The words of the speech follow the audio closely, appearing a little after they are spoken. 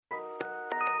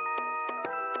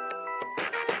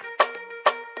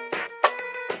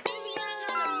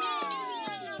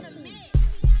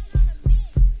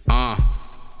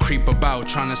creep about,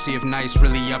 tryna see if Nice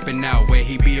really up and out. Where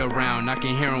he be around, I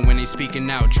can hear him when they speaking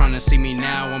out. Tryna see me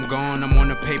now, I'm gone, I'm on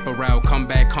the paper route. Come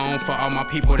back home for all my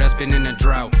people that's been in a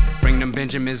drought. Bring them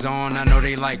Benjamins on, I know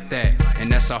they like that. And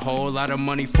that's a whole lot of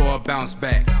money for a bounce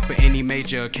back. For any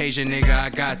major occasion, nigga, I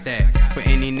got that. For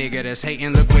any nigga that's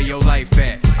hating, look where your life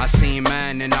at. I seen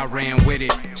mine and I ran with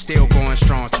it. Still going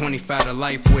strong, 25 to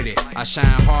life with it. I shine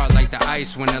hard like the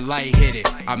ice when the light hit it.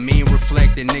 I mean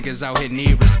reflecting, niggas out here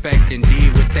need respect.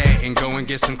 Indeed with that, and go and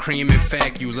get some cream. In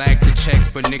fact, you lack the checks,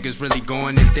 but niggas really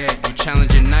going in debt. You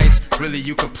challenging Nice, really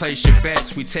you could place your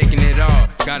bets. We taking it all,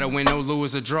 gotta win, no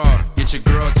lose or draw. Get your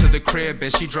girl to the crib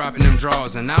and she dropping them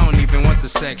draws. And I don't even want the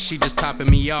sex, she just topping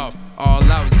me off. All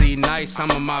out Z Nice, I'm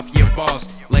a mafia boss.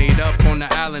 Laid up on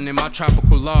the island in my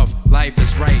tropical loft. Life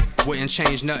is right, wouldn't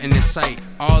change nothing in sight.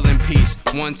 All in peace,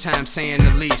 one time saying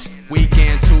the least.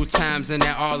 Weekend 2 times in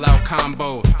that all out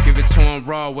combo. Give it to him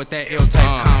raw with that ill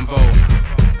type convo.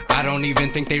 I don't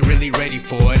even think they really ready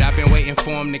for it. I've been waiting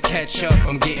for them to catch up,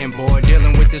 I'm getting bored.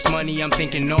 Dealing with this money, I'm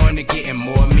thinking on to getting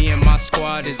more. Me and my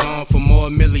squad is on for more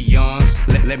millions.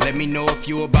 Let me know if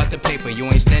you about the paper. You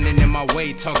ain't standing in my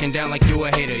way, talking down like you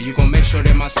a hater. You gon' make sure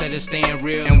that my set is staying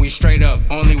real, and we straight up.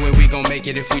 Only way we gon' make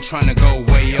it if we tryna go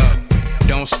way up.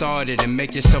 Don't start it and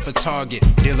make yourself a target.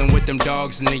 Dealing with them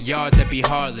dogs in the yard that be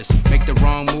heartless. Make the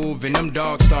wrong move and them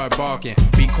dogs start barking.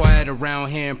 Be quiet around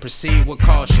here and proceed with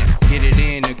caution. Get it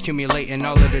in, accumulating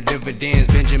all of the dividends.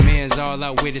 Benjamin's all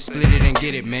out with it, split it and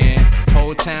get it, man.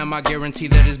 Whole time I guarantee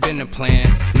that it's been a plan.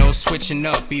 No switching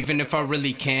up, even if I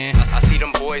really can. I see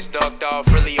them boys ducked off,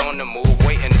 really on the move.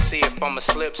 Waiting to see if I'ma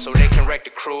slip so they can wreck the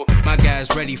crew. My guys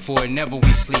ready for it, never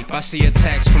we sleep. I see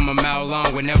attacks from a mile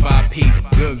long whenever I peep.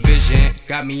 Good vision,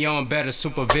 got me on better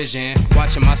supervision.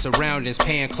 Watching my surroundings,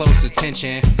 paying close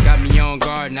attention. Got me on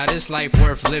guard, now this life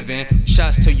worth living.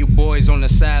 Shots to you boys on the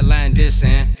sideline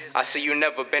dissing. I see you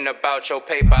never been about your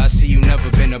paper. I see you never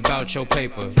been about your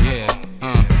paper, yeah,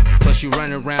 Plus you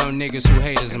run around niggas who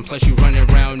hate us. And plus you running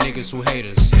around niggas who hate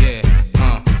us, yeah,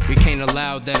 We can't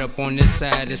allow that up on this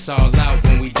side. It's all out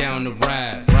when we down the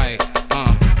ride, right,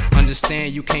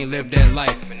 Understand you can't live that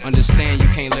life. Understand you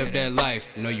can't live that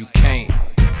life. No, you can't.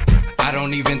 I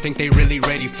don't even think they really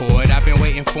ready for it. I've been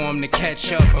waiting for them to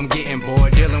catch up, I'm getting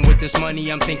bored. Dealing with this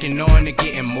money, I'm thinking on to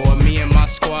getting more. Me and my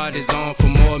squad is on for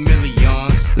more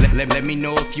millions. Let me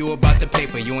know if you about the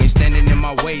paper. You ain't standing in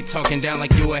my way, talking down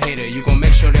like you a hater. You gon'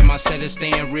 make sure that my set is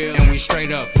staying real, and we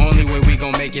straight up. Only way we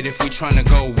gon' make it if we tryna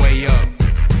go way up.